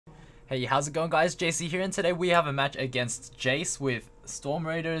Hey, how's it going, guys? JaySea here, and today we have a match against Jayce with Storm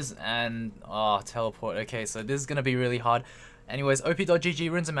Raiders and Teleport. Okay, so this is gonna be really hard. Anyways,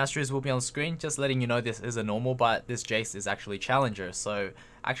 op.gg runes and masteries will be on screen. Just letting you know this is a normal, but this Jayce is actually challenger, so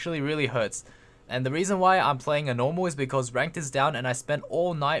actually really hurts. And the reason why I'm playing a normal is because ranked is down, and I spent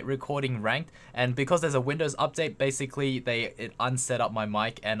all night recording ranked. And because there's a Windows update, basically it unset up my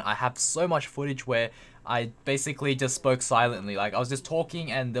mic, and I have so much footage where I basically just spoke silently. Like I was just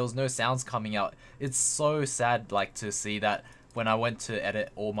talking and there was no sounds coming out. It's so sad, like, to see that when I went to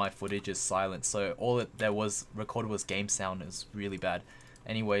edit, all my footage is silent. So all there was recorded was game sound. Is really bad.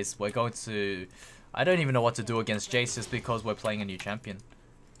 Anyways, we're going to... I don't even know what to do against Jayce just because we're playing a new champion.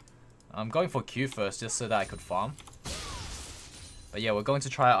 I'm going for Q first just so that I could farm. But yeah, we're going to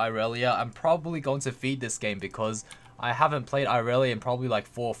try Irelia. I'm probably going to feed this game because I haven't played Irelia in probably like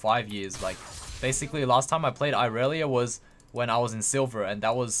 4 or 5 years. Like, basically last time I played Irelia was when I was in Silver, and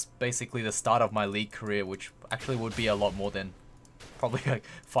that was basically the start of my league career, which actually would be a lot more than probably like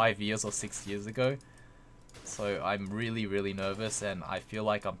 5 years or 6 years ago. So I'm really nervous, and I feel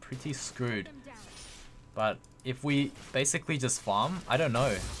like I'm pretty screwed. But if we basically just farm, I don't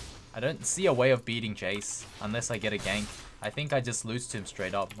know. I don't see a way of beating Jayce unless I get a gank. I think I just lose to him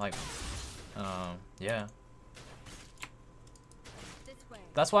straight up. Like, yeah.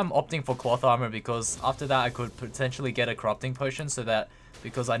 That's why I'm opting for cloth armor, because after that I could potentially get a corrupting potion, so that,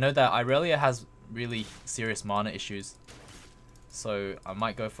 because I know that Irelia has really serious mana issues. So I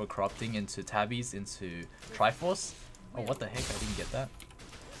might go for corrupting into tabbies, into Triforce. Oh, what the heck, I didn't get that.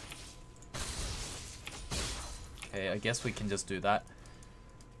 Okay, I guess we can just do that.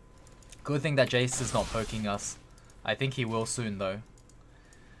 Good thing that Jayce is not poking us. I think he will soon though.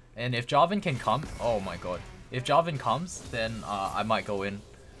 And if Jarvan can come, oh my god. If Jarvan comes, then I might go in.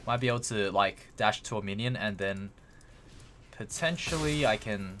 Might be able to like dash to a minion, and then potentially I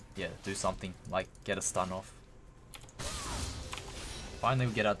can, yeah, do something like get a stun off. Finally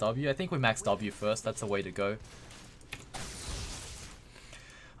we get our W. I think we max W first, that's the way to go.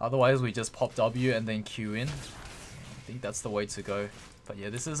 Otherwise we just pop W and then Q in. I think that's the way to go. But yeah,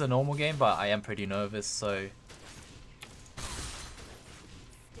 this is a normal game, but I am pretty nervous, so...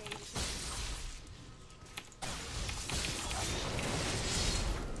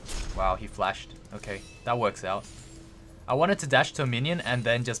 Wow, he flashed. Okay, that works out. I wanted to dash to a minion and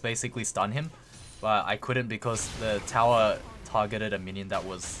then just basically stun him, but I couldn't because the tower targeted a minion that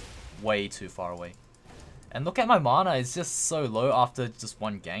was way too far away. And look at my mana, it's just so low after just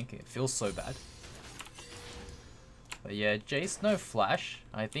one gank. It feels so bad. But yeah, Jayce no flash.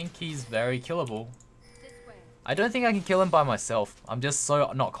 I think he's very killable. I don't think I can kill him by myself. I'm just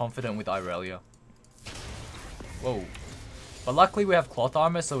so not confident with Irelia. Whoa. But luckily we have cloth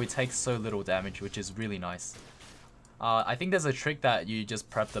armor, so we take so little damage, which is really nice. I think there's a trick that you just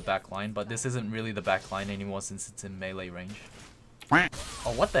prep the back line, but this isn't really the back line anymore since it's in melee range.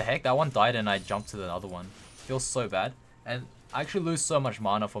 Oh, what the heck? That one died and I jumped to the other one. Feels so bad. And I actually lose so much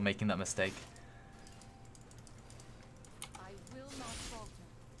mana for making that mistake.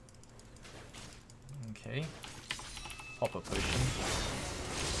 Okay. Pop a potion.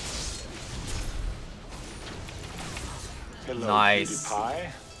 Hello, nice.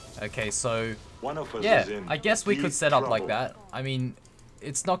 PewDiePie. Okay, so One of us yeah, is in I guess we could set up like trouble. that. I mean,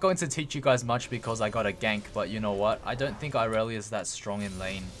 it's not going to teach you guys much because I got a gank, but you know what? I don't think Irelia is that strong in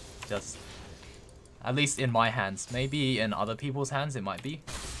lane. Just, at least in my hands. Maybe in other people's hands it might be,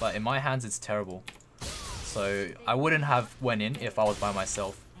 but in my hands it's terrible. So I wouldn't have went in if I was by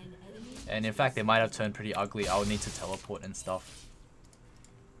myself. And in fact, it might have turned pretty ugly. I would need to teleport and stuff.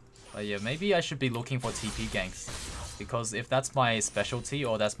 But yeah, maybe I should be looking for TP ganks. Because if that's my specialty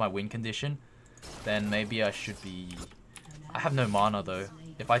or that's my win condition, then maybe I should be... I have no mana though.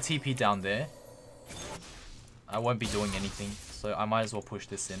 If I TP down there, I won't be doing anything. So I might as well push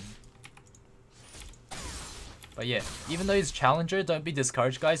this in. But yeah, even though he's challenger, don't be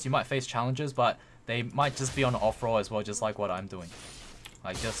discouraged, guys. You might face challengers, but they might just be on off roll as well, just like what I'm doing.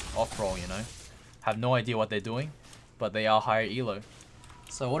 Like just off roll, you know. Have no idea what they're doing, but they are higher elo.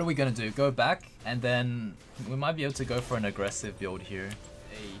 So what are we gonna do? Go back, and then we might be able to go for an aggressive build here.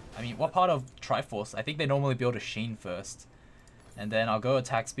 I mean, what part of Triforce? I think they normally build a Sheen first. And then I'll go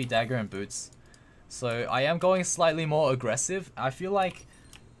attack speed, dagger, and boots. So I am going slightly more aggressive. I feel like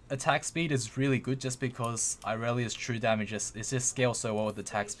attack speed is really good just because Irelia's true damage it just scales so well with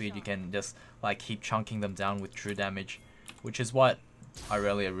attack speed. You can just like keep chunking them down with true damage, which is what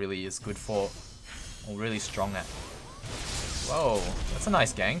Irelia really is good for, or really strong at. Whoa, that's a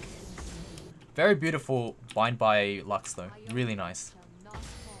nice gank. Very beautiful bind by Lux though, really nice.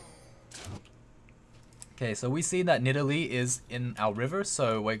 Okay, so we see that Nidalee is in our river,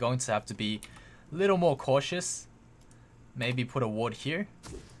 so we're going to have to be a little more cautious. Maybe put a ward here.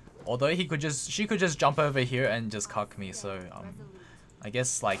 Although she could just jump over here and just cuck me, so I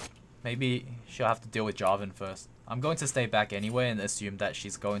guess like maybe she'll have to deal with Jarvan first. I'm going to stay back anyway and assume that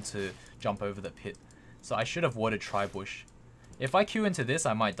she's going to jump over the pit. So I should have warded Tribush. If I Q into this,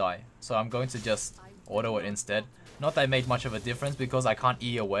 I might die. So I'm going to just auto it instead. Not that it made much of a difference because I can't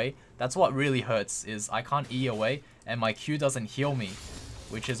E away. That's what really hurts, is I can't E away and my Q doesn't heal me.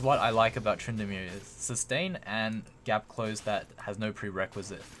 Which is what I like about Tryndamere, is sustain and gap close that has no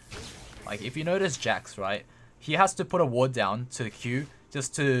prerequisite. Like if you notice Jax, right? He has to put a ward down to Q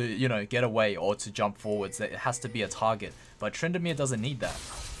just to, you know, get away or to jump forwards. It has to be a target. But Tryndamere doesn't need that.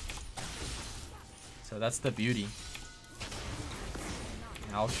 So that's the beauty.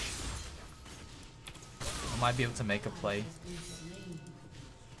 Ouch. I might be able to make a play.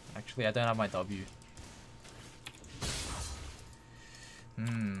 Actually, I don't have my W.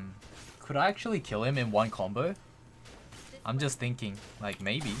 Could I actually kill him in one combo? I'm just thinking, like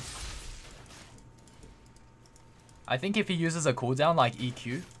maybe. I think if he uses a cooldown like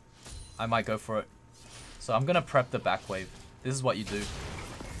EQ, I might go for it. So I'm gonna prep the back wave. This is what you do.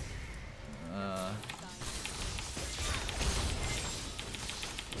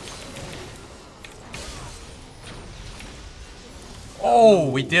 Oh,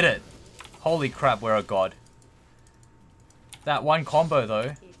 we did it! Holy crap, we're a god. That one combo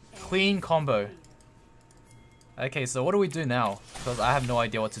though. Clean combo. Okay, so what do we do now? Because I have no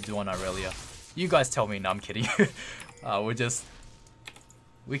idea what to do on Irelia. You guys tell me. No, I'm kidding.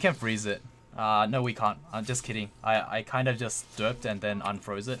 We can freeze it. No, we can't. I'm just kidding. I kind of just derped and then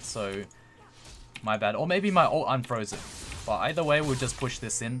unfroze it, so my bad. Or maybe my ult unfroze it. But either way, we'll just push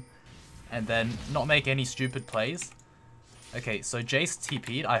this in and then not make any stupid plays. Okay, so Jayce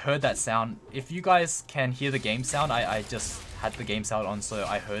TP'd. I heard that sound. If you guys can hear the game sound, I just had the game sound on, so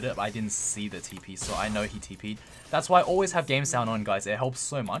I heard it, but I didn't see the TP, so I know he TP'd. That's why I always have game sound on, guys. It helps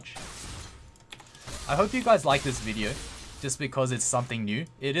so much. I hope you guys like this video, just because it's something new.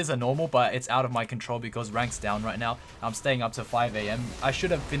 It is a normal, but it's out of my control because rank's down right now. I'm staying up to 5 AM. I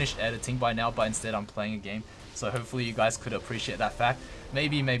should have finished editing by now, but instead I'm playing a game. So hopefully you guys could appreciate that fact.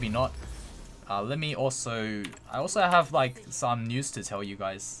 Maybe, maybe not. I also have like some news to tell you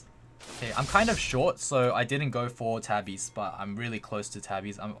guys. Okay, I'm kind of short, so I didn't go for tabbies, but I'm really close to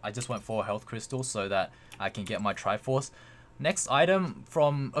tabbies. I just went for a health crystal so that I can get my Triforce. Next item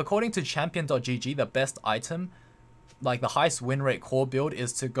from, according to champion.gg, the best item, like the highest win rate core build,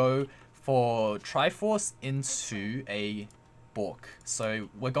 is to go for Triforce into a Bork. So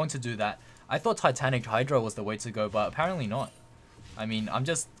we're going to do that. I thought Titanic Hydra was the way to go, but apparently not. I mean, I'm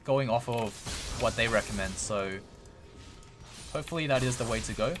just going off of what they recommend, so hopefully that is the way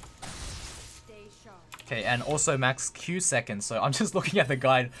to go. Okay, and also max Q seconds, so I'm just looking at the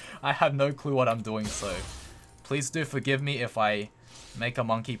guide. I have no clue what I'm doing, so please do forgive me if I make a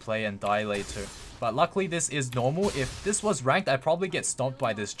monkey play and die later. But luckily this is normal. If this was ranked, I'd probably get stomped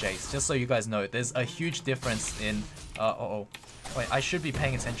by this Jayce, just so you guys know. There's a huge difference in... Wait, I should be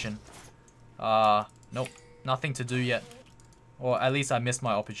paying attention. Nope, nothing to do yet. Or at least I missed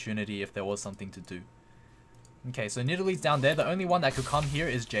my opportunity if there was something to do. Okay, so Nidalee's down there. The only one that could come here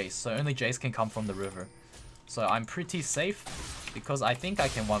is Jayce. So only Jayce can come from the river. So I'm pretty safe because I think I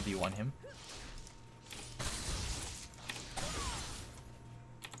can 1v1 him.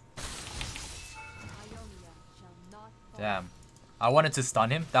 Damn. I wanted to stun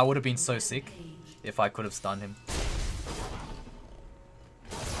him. That would have been so sick if I could have stunned him.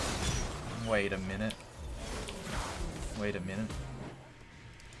 Wait a minute. Wait a minute.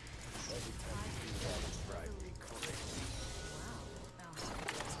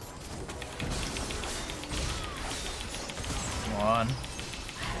 Come on.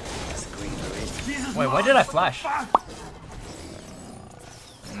 Wait, why did I flash? I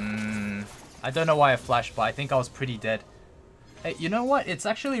don't know why I flashed, but I think I was pretty dead. Hey, you know what? It's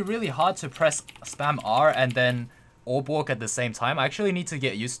actually really hard to press spam R and then Orbork at the same time. I actually need to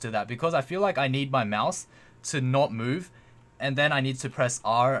get used to that because I feel like I need my mouse to not move, and then I need to press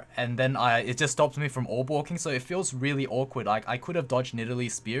R, and then it just stops me from Orborking, so it feels really awkward. Like I could have dodged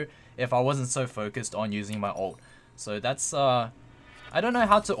Nidalee's spear if I wasn't so focused on using my ult. So that's I don't know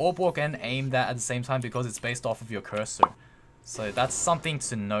how to Orbork and aim that at the same time because it's based off of your cursor. So that's something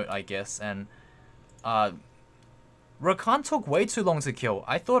to note, I guess. And Rakan took way too long to kill.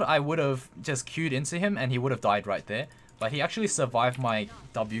 I thought I would have just Q'd into him and he would have died right there, but he actually survived my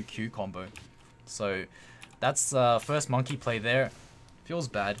WQ combo. So that's first monkey play there. Feels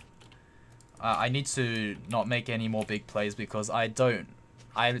bad. I need to not make any more big plays because I don't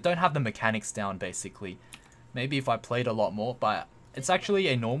have the mechanics down basically. maybe if I played a lot more, but it's actually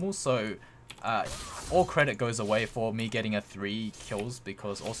a normal, so all credit goes away for me getting a 3 kills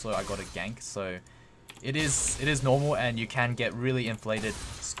because also I got a gank, so it is normal, and you can get really inflated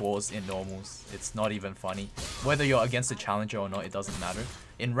scores in normals. It's not even funny. Whether you're against a challenger or not, it doesn't matter.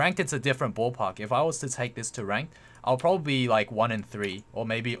 In ranked, it's a different ballpark. If I was to take this to ranked, I'll probably be like 1-3 or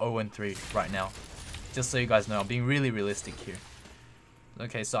maybe 0-3 right now. Just so you guys know, I'm being really realistic here.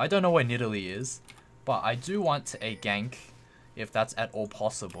 Okay, so I don't know where Nidalee is, but I do want a gank if that's at all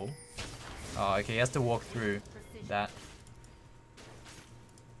possible. Oh, okay, he has to walk through that.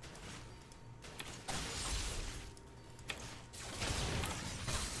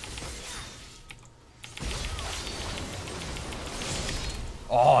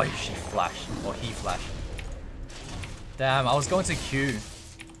 Oh, she flashed, or he flashed. Damn, I was going to Q,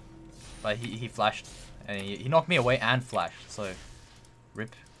 but he flashed, and he knocked me away and flashed, so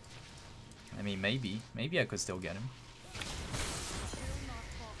rip. I mean, maybe I could still get him.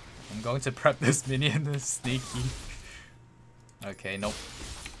 I'm going to prep this minion, this sneaky. Okay, nope.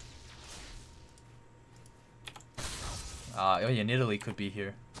 Oh yeah, Nidalee could be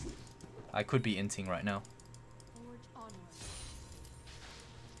here. I could be inting right now.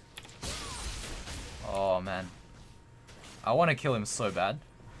 Oh man. I want to kill him so bad.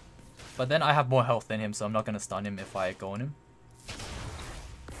 But then I have more health than him, so I'm not going to stun him if I go on him.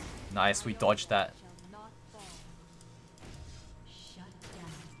 Nice, we dodged that.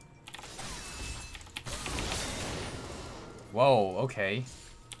 Whoa, okay.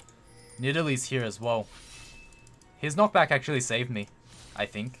 Nidalee's here as well. His knockback actually saved me, I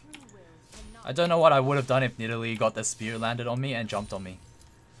think. I don't know what I would have done if Nidalee got the spear landed on me and jumped on me.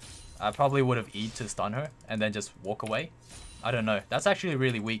 I probably would have E'd to stun her and then just walk away. I don't know. That's actually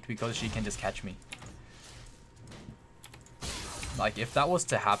really weak because she can just catch me. Like, if that was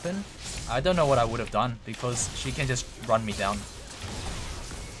to happen, I don't know what I would have done because she can just run me down.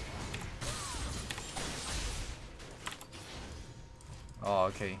 Oh,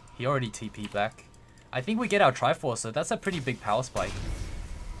 okay. He already TP'd back. I think we get our Triforce, so that's a pretty big power spike.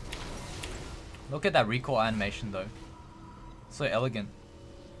 Look at that recoil animation though. So elegant.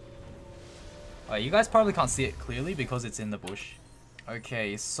 You guys probably can't see it clearly because it's in the bush.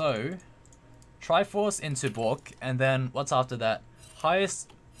 Okay, so Triforce into Bork, and then what's after that?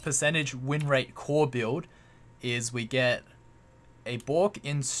 Highest percentage win rate core build is we get a Bork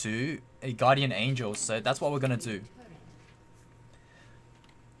into a Guardian Angel, so that's what we're gonna do.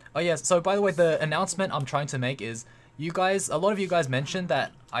 Oh yes, so by the way, the announcement I'm trying to make is you guys, a lot of you guys mentioned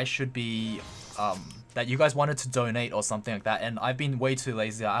that I should be, that you guys wanted to donate or something like that, and I've been way too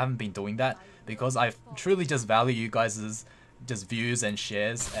lazy. I haven't been doing that because I truly just value you guys' just views and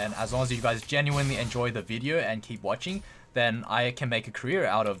shares, and as long as you guys genuinely enjoy the video and keep watching, then I can make a career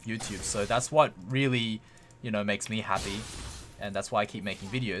out of YouTube. So that's what really, you know, makes me happy, and that's why I keep making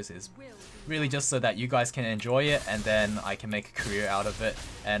videos, is really just so that you guys can enjoy it and then I can make a career out of it,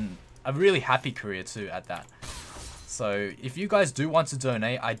 and a really happy career too at that. So if you guys do want to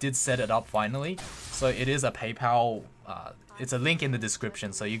donate, I did set it up finally. So it is a PayPal, it's a link in the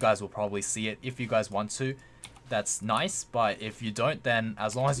description, so you guys will probably see it if you guys want to. That's nice, but if you don't, then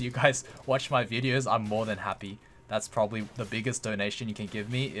as long as you guys watch my videos, I'm more than happy. That's probably the biggest donation you can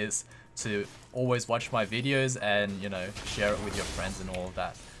give me, is to always watch my videos and, you know, share it with your friends and all of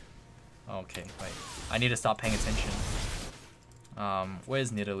that. Okay, wait. I need to start paying attention.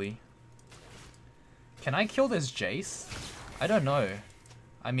 Where's Nidalee? Can I kill this Jayce? I don't know.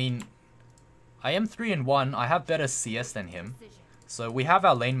 I mean, I am 3-1. I have better CS than him. So we have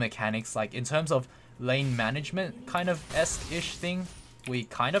our lane mechanics, like in terms of lane management kind of esque-ish thing, we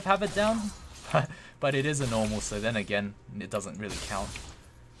kind of have it down. But it is a normal, so then again, it doesn't really count.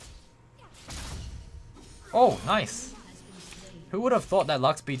 Oh, nice. Who would have thought that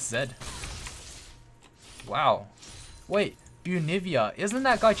Lux beats Zed? Wow. Wait, Bunivia, isn't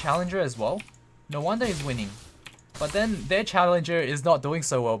that guy challenger as well? No wonder he's winning. But then their challenger is not doing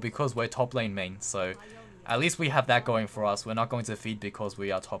so well because we're top lane main, so at least we have that going for us. We're not going to feed because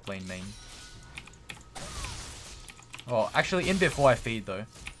we are top lane main. Oh, actually in before I feed though,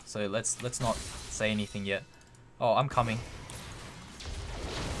 so let's not say anything yet. Oh, I'm coming.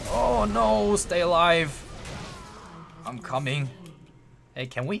 Oh no, stay alive. I'm coming. Hey,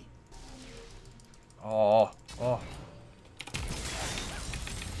 can we? Oh.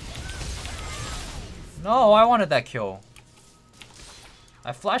 No, I wanted that kill.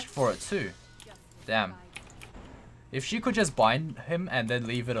 I flashed for it too. Damn. If she could just bind him and then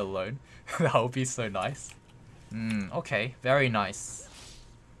leave it alone, that would be so nice. Okay, very nice.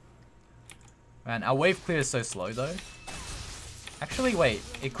 Man, our wave clear is so slow though. Actually, wait,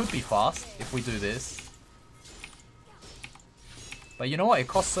 it could be fast if we do this. But you know what? It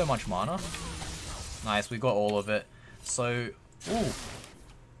costs so much mana. Nice, we got all of it. So, ooh.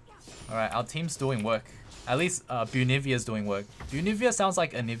 Alright, our team's doing work. At least Bunivia's doing work. Bunivia sounds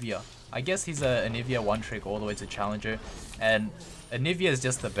like Anivia. I guess he's a Anivia one trick all the way to Challenger. And Anivia is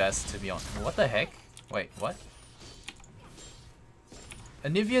just the best, to be honest. What the heck? Wait, what?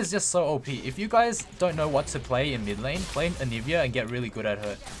 Anivia is just so OP. If you guys don't know what to play in mid lane, play Anivia and get really good at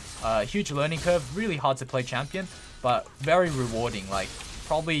her. Huge learning curve, really hard to play champion, but very rewarding. Like,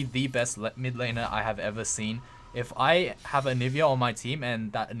 probably the best mid laner I have ever seen. If I have Anivia on my team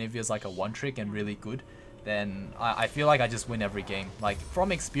and that Anivia is like a one trick and really good, then I feel like I just win every game. Like,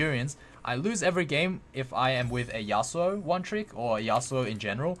 from experience, I lose every game if I am with a Yasuo one trick or a Yasuo in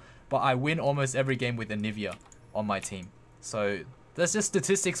general, but I win almost every game with Anivia on my team. So that's just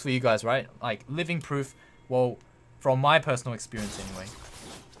statistics for you guys, right? Like, living proof, well, from my personal experience anyway.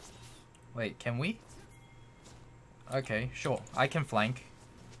 Wait, can we? Okay, sure. I can flank.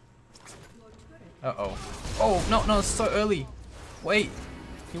 Uh-oh. Oh, no, no, it's so early. Wait,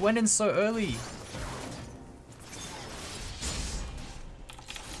 he went in so early.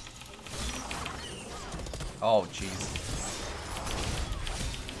 Oh, jeez.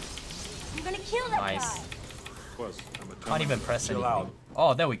 I'm gonna kill that nice. guy. Can't even press anything.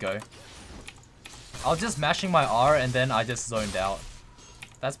 Oh, there we go. I was just mashing my R and then I just zoned out.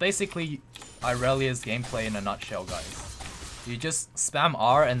 That's basically Irelia's gameplay in a nutshell, guys. You just spam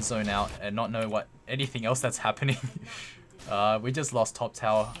R and zone out and not know what anything else that's happening. We just lost top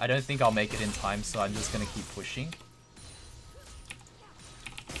tower. I don't think I'll make it in time, so I'm just gonna keep pushing.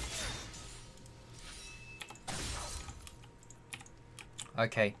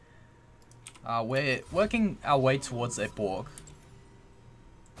 Okay. We're working our way towards a Borg.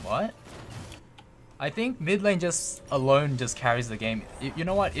 What? I think mid lane just alone just carries the game. You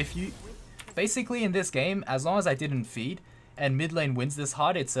know what? If you basically in this game, as long as I didn't feed and mid lane wins this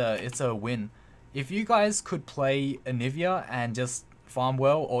hard, it's a win. If you guys could play Anivia and just farm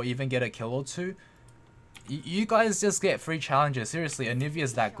well or even get a kill or two, you guys just get free challenges. Seriously,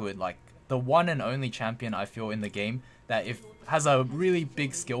 Anivia's that good. Like, the one and only champion I feel in the game that if has a really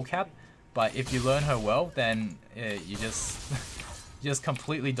big skill cap, but if you learn her well, then you just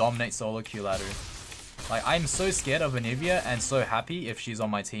completely dominate solo queue ladder. Like, I'm so scared of Anivia and so happy if she's on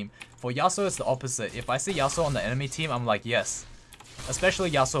my team. For Yasuo, it's the opposite. If I see Yasuo on the enemy team, I'm like, yes.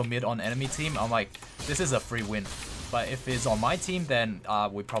 Especially Yasuo mid on enemy team, I'm like, this is a free win. But if it's on my team, then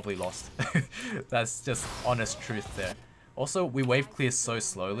we probably lost. That's just honest truth there. Also, we wave clear so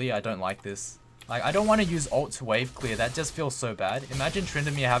slowly, I don't like this. Like, I don't want to use ult to wave clear, that just feels so bad. Imagine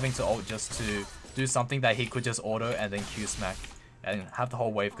Tryndamere having to ult just to do something that he could just auto and then Q smack and have the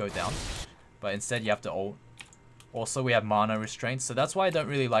whole wave go down. But instead you have to ult. Also, we have mana restraints, so that's why I don't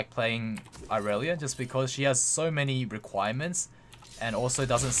really like playing Irelia, just because she has so many requirements and also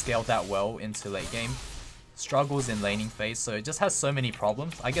doesn't scale that well into late game. Struggles in laning phase, so it just has so many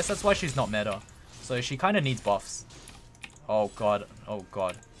problems. I guess that's why she's not meta. So she kind of needs buffs. Oh god, oh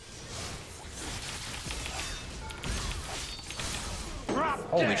god.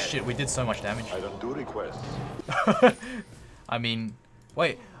 Holy shit, we did so much damage. I don't do requests. I mean,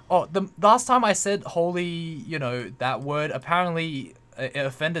 wait. Oh, the last time I said holy, you know, that word, apparently it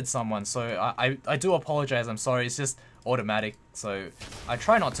offended someone. So I do apologize, I'm sorry. It's just automatic. So I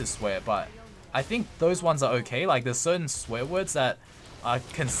try not to swear, but I think those ones are okay. Like, there's certain swear words that are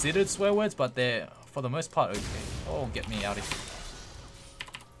considered swear words, but they're, for the most part, okay. Oh, get me out of here.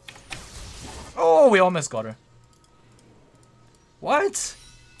 Oh, we almost got her. What?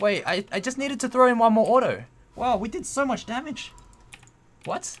 Wait, I just needed to throw in one more auto. Wow, we did so much damage.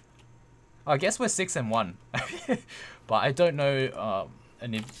 What? Oh, I guess we're 6-1. But I don't know,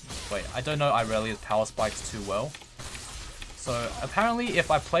 I don't know Irelia's power spikes too well. So apparently if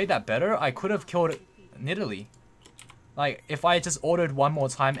I played that better, I could have killed Nidalee. Like, if I just autoed one more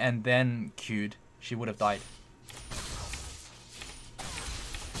time and then Q'd, she would have died.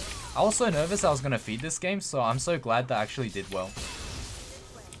 I was so nervous I was going to feed this game, so I'm so glad that I actually did well.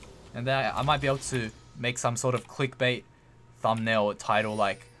 And then I might be able to make some sort of clickbait thumbnail title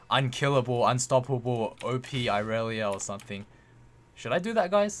like Unkillable, Unstoppable, OP Irelia or something. Should I do that,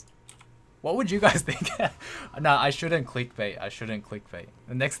 guys? What would you guys think? Nah, I shouldn't clickbait. I shouldn't clickbait.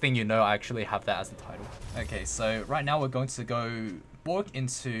 The next thing you know, I actually have that as the title. Okay, so right now we're going to go Borg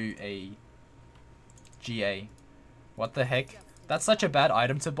into a GA. What the heck? That's such a bad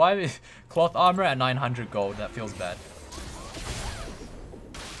item to buy. Cloth armor at 900 gold. That feels bad.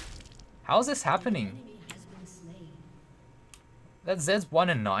 How is this happening? That Zed's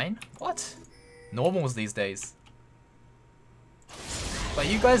 1 in 9? What? Normals these days. But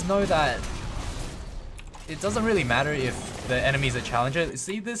you guys know that it doesn't really matter if the enemy's a challenger.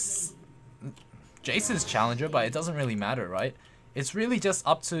 See, this Jayce is challenger, but it doesn't really matter, right? It's really just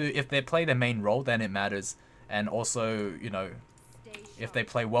up to if they play their main role, then it matters. And also, you know, if they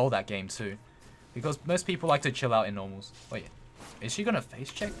play well that game too. Because most people like to chill out in normals. Wait, is she gonna face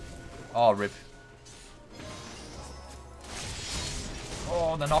check? Oh, rip.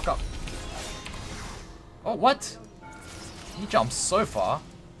 Oh, the knockup. Oh, what? He jumps so far.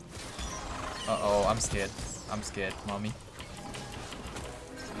 Uh-oh, I'm scared. I'm scared, mommy.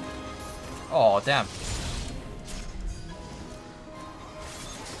 Oh, damn.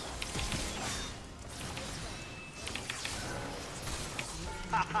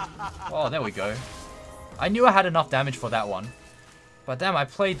 Oh, there we go. I knew I had enough damage for that one. But damn, I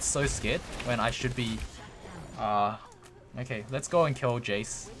played so scared when I should be... okay, let's go and kill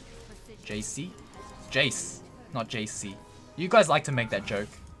Jayce. JaySea? Jayce, not JaySea. You guys like to make that joke.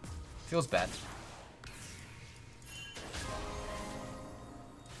 Feels bad.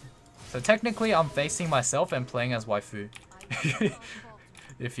 So technically, I'm facing myself and playing as waifu.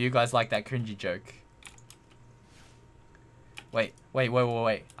 If you guys like that cringy joke. Wait.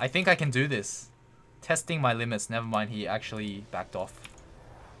 I think I can do this. Testing my limits. Never mind, he actually backed off.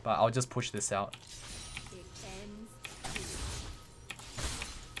 But I'll just push this out.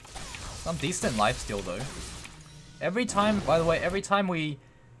 Some decent lifesteal though. Every time, by the way, every time we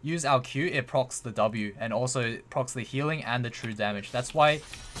use our Q, it procs the W and also procs the healing and the true damage. That's why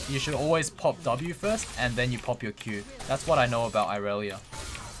you should always pop W first and then you pop your Q. That's what I know about Irelia.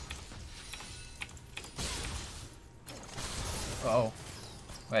 Uh-oh.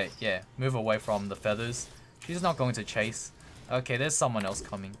 Wait, yeah. Move away from the feathers. She's not going to chase. Okay, there's someone else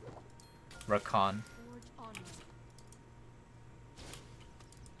coming. Rakan.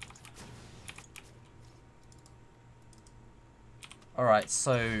 Alright,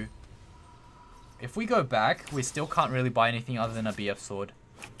 so... if we go back, we still can't really buy anything other than a BF sword.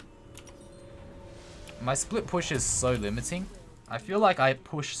 My split push is so limiting. I feel like I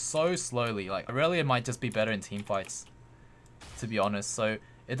push so slowly. Like, Irelia might just be better in team fights, to be honest. So,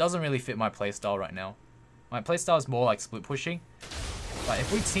 it doesn't really fit my playstyle right now. My playstyle is more like split pushing. But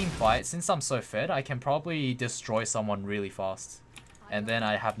if we team fight, since I'm so fed, I can probably destroy someone really fast. And then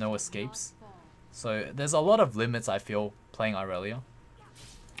I have no escapes. So, there's a lot of limits, I feel, playing Irelia.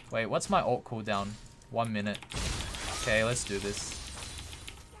 Wait, what's my ult cooldown? 1 minute. Okay, let's do this.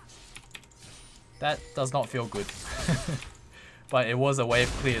 That does not feel good. But it was a wave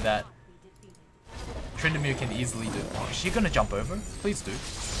clear that Tryndamere can easily do. Oh, is she gonna jump over? Please do.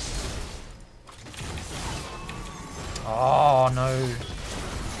 Oh no.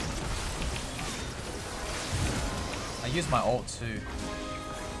 I used my ult too.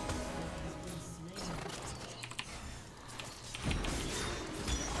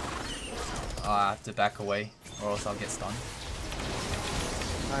 Oh, I have to back away or else I'll get stunned.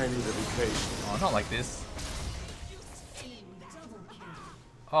 I need to be patient. Oh, not like this.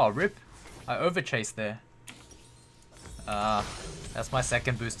 Oh, rip. I overchased there. That's my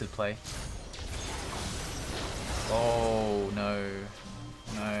second boosted play. Oh, no.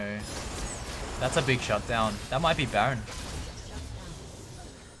 No. That's a big shutdown. That might be Baron.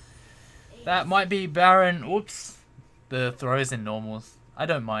 That might be Baron. Oops. The throws in normals. I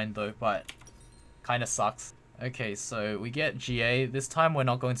don't mind though, but kind of sucks. Okay, so we get GA. This time we're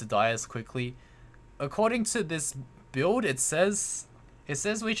not going to die as quickly. According to this build, it says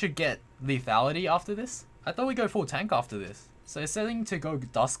we should get lethality after this. I thought we go full tank after this. So it's saying to go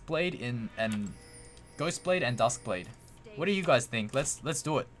Duskblade and Ghostblade and Duskblade. What do you guys think? Let's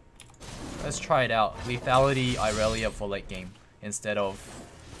do it. Let's try it out. Lethality Irelia for late game instead of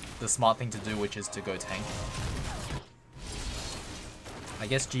the smart thing to do, which is to go tank. I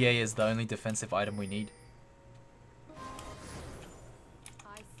guess GA is the only defensive item we need.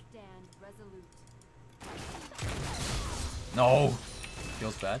 I stand resolute. No!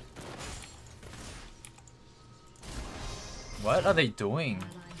 Feels bad. What are they doing?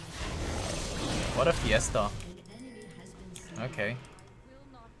 What a fiesta. Okay.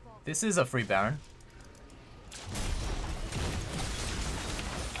 This is a free Baron.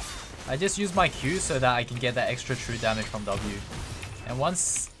 I just use my Q so that I can get that extra true damage from W. And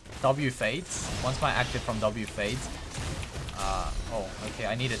once W fades, once my active from W fades, oh, okay,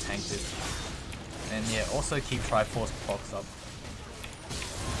 I need to tank this. And yeah, also keep Triforce procs up.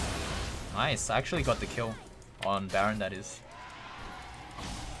 Nice, I actually got the kill on Baron, that is.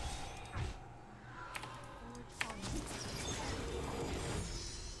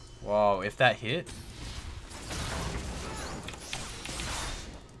 Wow, if that hit.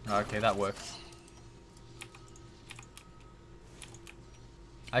 Okay, that works.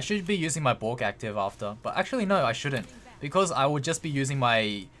 I should be using my Bork active after, but actually no, I shouldn't. because I would just be using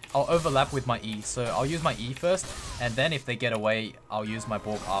my... I'll overlap with my E. So I'll use my E first, and then if they get away, I'll use my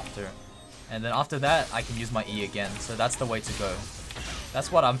Borg after. And then after that, I can use my E again. So that's the way to go.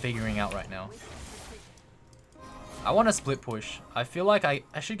 That's what I'm figuring out right now. I want to split push. I feel like I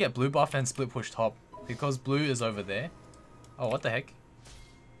should get blue buff and split push top, because blue is over there. Oh, what the heck?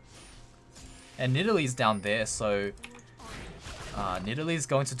 And Nidalee's down there, so... Nidalee's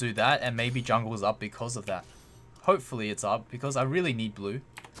going to do that, and maybe jungle's up because of that. Hopefully it's up, because I really need blue.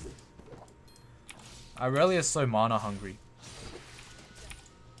 Irelia is so mana hungry.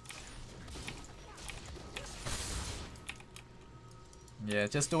 Yeah,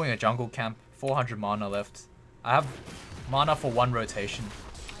 just doing a jungle camp. 400 mana left. I have mana for 1 rotation.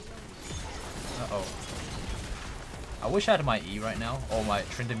 Uh-oh. I wish I had my E right now, or my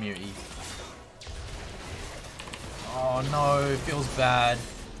Tryndamere E. Oh no, it feels bad.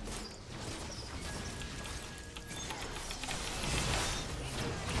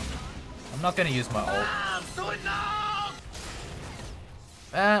 I'm not gonna use my ult.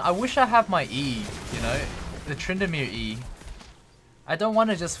 Man, I wish I have my E, you know? The Tryndamere E. I don't want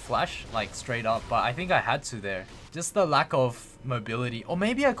to just flash, like, straight up, but I think I had to there. Just the lack of mobility. Or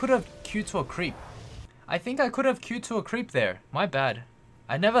maybe I could have Q'd to a creep. I think I could have Q'd to a creep there. My bad.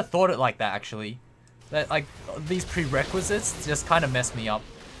 I never thought it like that, actually. That, like, these prerequisites just kind of messed me up.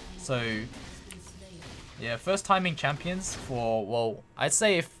 So, yeah, first timing champions for, well, I'd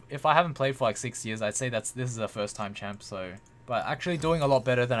say if I haven't played for like 6 years, I'd say this is a first time champ, so. But actually doing a lot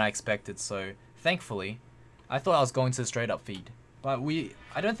better than I expected, so thankfully. I thought I was going to straight up feed. But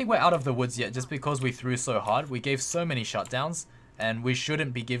I don't think we're out of the woods yet just because we threw so hard. We gave so many shutdowns, and we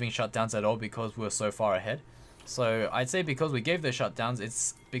shouldn't be giving shutdowns at all because we're so far ahead. So I'd say because we gave the shutdowns,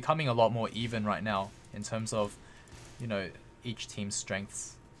 it's becoming a lot more even right now in terms of, you know, each team's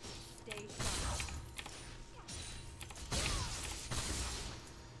strengths.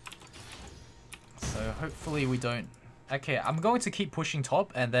 So hopefully we don't... Okay, I'm going to keep pushing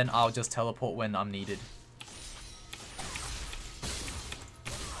top, and then I'll just teleport when I'm needed.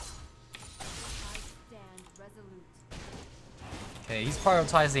 Okay, he's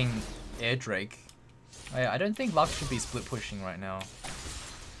prioritizing Air Drake. I don't think Lux should be split pushing right now.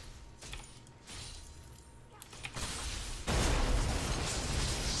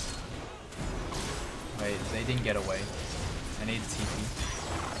 Wait, they didn't get away. I need TP.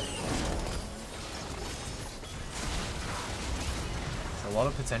 A lot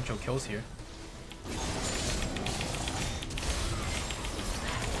of potential kills here.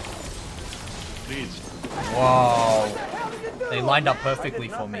 Wow. They lined up perfectly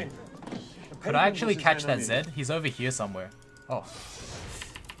for me. Could I actually catch that Zed? He's over here somewhere. Oh.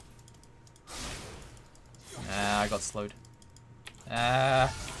 I got slowed.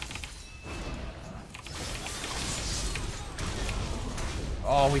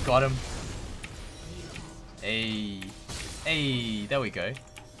 Oh, we got him. Hey. Hey, there we go.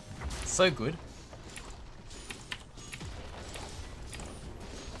 So good.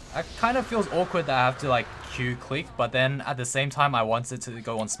 It kind of feels awkward that I have to like Q click, but then at the same time I wanted to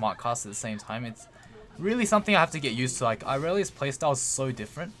go on smart cast at the same time. It's really something I have to get used to. Like, Irelia's playstyle is so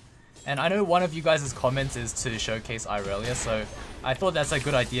different. And I know one of you guys' comments is to showcase Irelia, so I thought that's a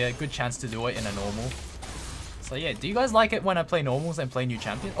good idea, good chance to do it in a normal. So yeah, do you guys like it when I play normals and play new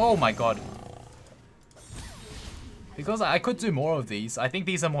champions? Oh my god. Because I could do more of these. I think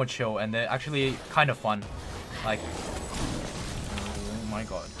these are more chill and they're actually kind of fun. Like, oh my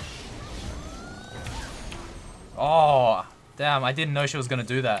god. Oh, damn, I didn't know she was gonna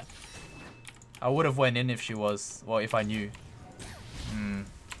do that. I would have went in if she was, well, if I knew.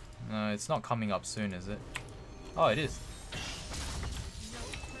 No, it's not coming up soon, is it? Oh, it is.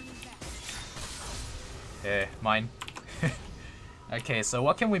 Yeah, mine. Okay, so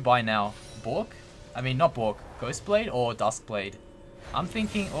what can we buy now? Bork? I mean, not Bork. Ghostblade or Duskblade? I'm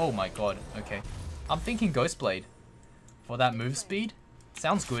thinking, oh my god, okay. I'm thinking Ghostblade. For that move speed?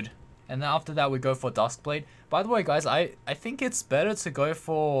 Sounds good. And then after that we go for Duskblade. By the way guys, I think it's better to go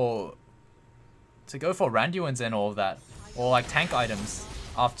for Randuins and all of that. Or like tank items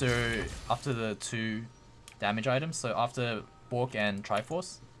after the 2 damage items. So after Bork and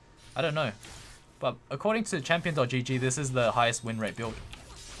Triforce. I don't know. But according to champion.gg, this is the highest win rate build.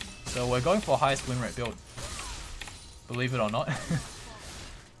 So we're going for highest win rate build. Believe it or not.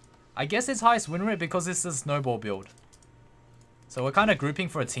 I guess it's highest win rate because it's a snowball build. So we're kind of grouping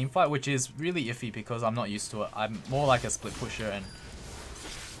for a team fight, which is really iffy because I'm not used to it. I'm more like a split pusher and...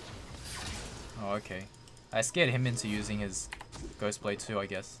 Oh, okay. I scared him into using his Ghostblade too, I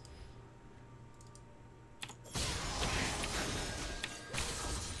guess.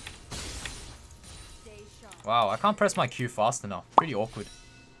 Wow, I can't press my Q fast enough. Pretty awkward.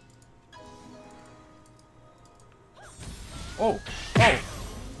 Oh! Oh!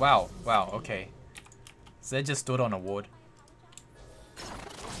 Wow, wow, okay. Zed just stood on a ward.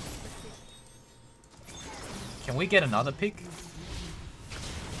 Can we get another pick?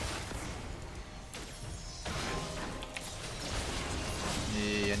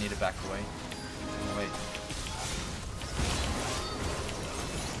 Yeah, I need to back away. Oh, wait.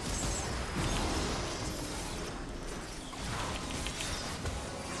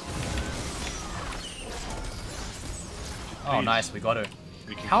 Oh, nice, we got her.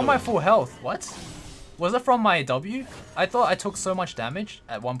 How am I full health? What? Was it from my W? I thought I took so much damage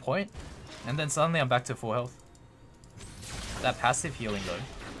at one point, and then suddenly I'm back to full health. That passive healing though.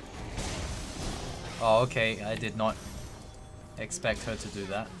 Oh, okay, I did not expect her to do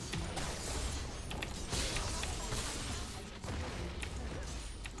that.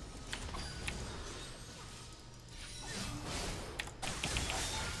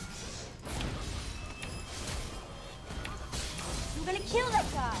 I'm gonna kill that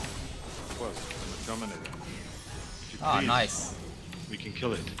guy. Well, I'm a dominator. Ah, nice. We can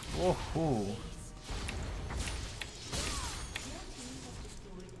kill it. Woohoo.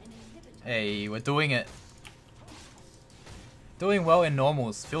 Hey, we're doing it. Doing well in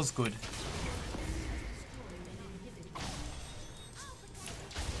normals. Feels good.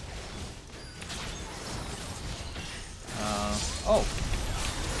 Oh.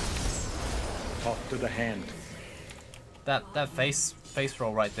 Off to the hand. That face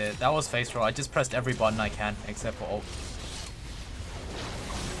roll right there. That was face roll. I just pressed every button I can except for ult.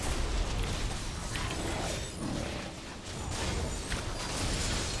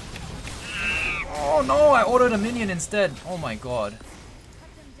 Oh no, I ordered a minion instead. Oh my god.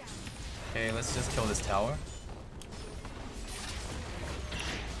 Okay, let's just kill this tower.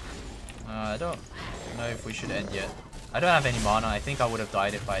 I don't know if we should end yet. I don't have any mana. I think I would have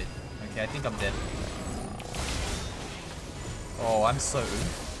died if I... Okay, I think I'm dead. Oh, I'm so...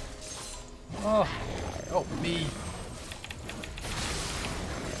 Oh, help me.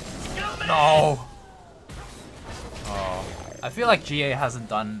 No. Oh, I feel like GA hasn't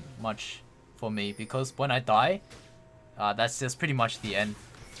done much for me because when I die, that's just pretty much the end.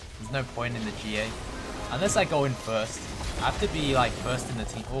 There's no point in the GA. Unless I go in first. I have to be like first in the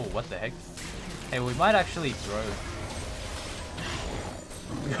team. Oh, what the heck? Hey, we might actually throw.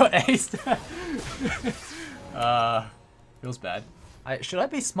 We got aced. Feels bad. Should I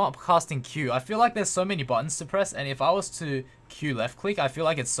be smart casting Q? I feel like there's so many buttons to press, and if I was to Q left click, I feel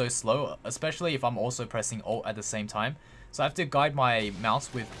like it's so slow, especially if I'm also pressing Alt at the same time. So I have to guide my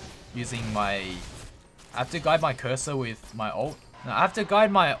mouse with using my... I have to guide my cursor with my Alt. Now I have to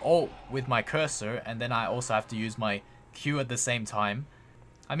guide my Alt with my cursor, and then I also have to use my Q at the same time.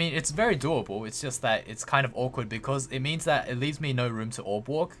 I mean, it's very doable, it's just that it's kind of awkward because it means that it leaves me no room to orb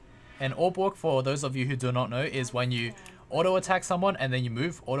walk. And orb walk, for those of you who do not know, is when you auto attack someone and then you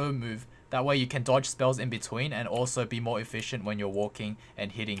move, auto move. That way you can dodge spells in between and also be more efficient when you're walking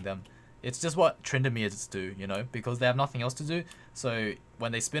and hitting them. It's just what Tryndameres do, you know, because they have nothing else to do. So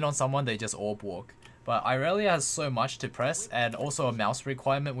when they spin on someone, they just orb walk. But Irelia has so much to press and also a mouse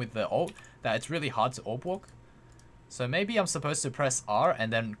requirement with the ult that it's really hard to orb walk. So maybe I'm supposed to press R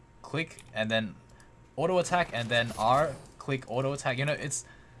and then click and then auto attack and then R, click auto attack. You know, it's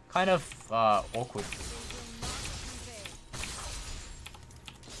kind of awkward.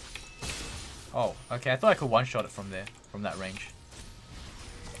 Oh, okay. I thought I could one-shot it from there, from that range.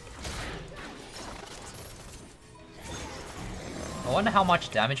 I wonder how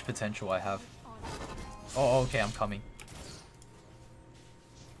much damage potential I have. Oh, okay. I'm coming.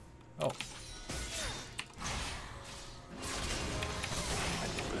 Oh.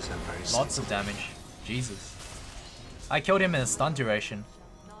 Lots of damage. Jesus. I killed him in a stun duration.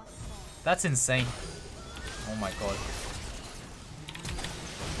 That's insane. Oh my god.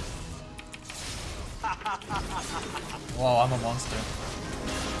 Whoa, I'm a monster.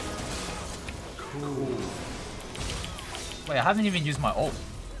 Cool. Wait, I haven't even used my ult.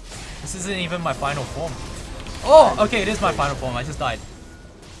 This isn't even my final form. Oh, okay, it is my final form. I just died.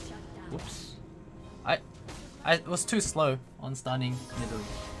 Whoops. I was too slow on stunning middle.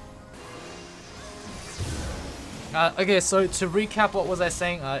 Okay, so to recap, what was I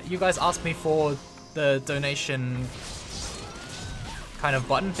saying? You guys asked me for the donation kind of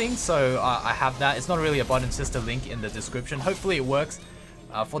button thing, so I have that. It's not really a button, it's just a link in the description. Hopefully it works.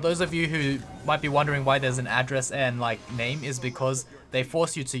 For those of you who might be wondering why there's an address and like name, is because they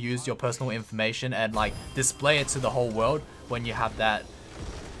force you to use your personal information and like display it to the whole world when you have that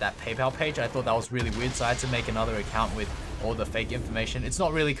PayPal page. I thought that was really weird, so I had to make another account with all the fake information. It's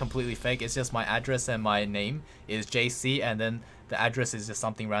not really completely fake, it's just my address and my name is JaySea, and then the address is just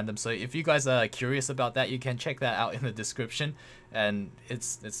something random. So if you guys are curious about that, you can check that out in the description. And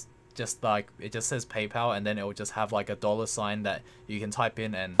it's just like, it just says PayPal, and then it will just have like a $sign that you can type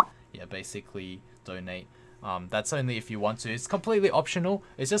in and yeah, basically donate. That's only if you want to. It's completely optional.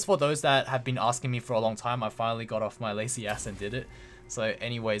 It's just for those that have been asking me for a long time. I finally got off my lazy ass and did it. So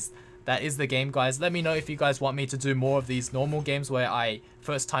anyways, that is the game, guys. Let me know if you guys want me to do more of these normal games where I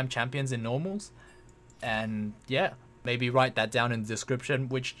first time champions in normals. And yeah, maybe write that down in the description,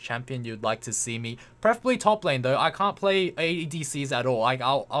 which champion you'd like to see me. Preferably top lane though. I can't play ADCs at all. Like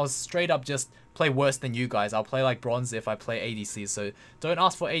I'll straight up just play worse than you guys. I'll play like bronze if I play ADCs. So don't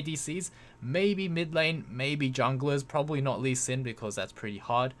ask for ADCs. Maybe mid lane, maybe junglers. Probably not Lee Sin because that's pretty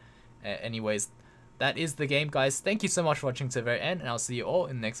hard. Anyways, that is the game, guys. Thank you so much for watching to the very end, and I'll see you all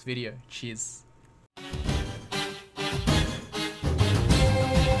in the next video. Cheers.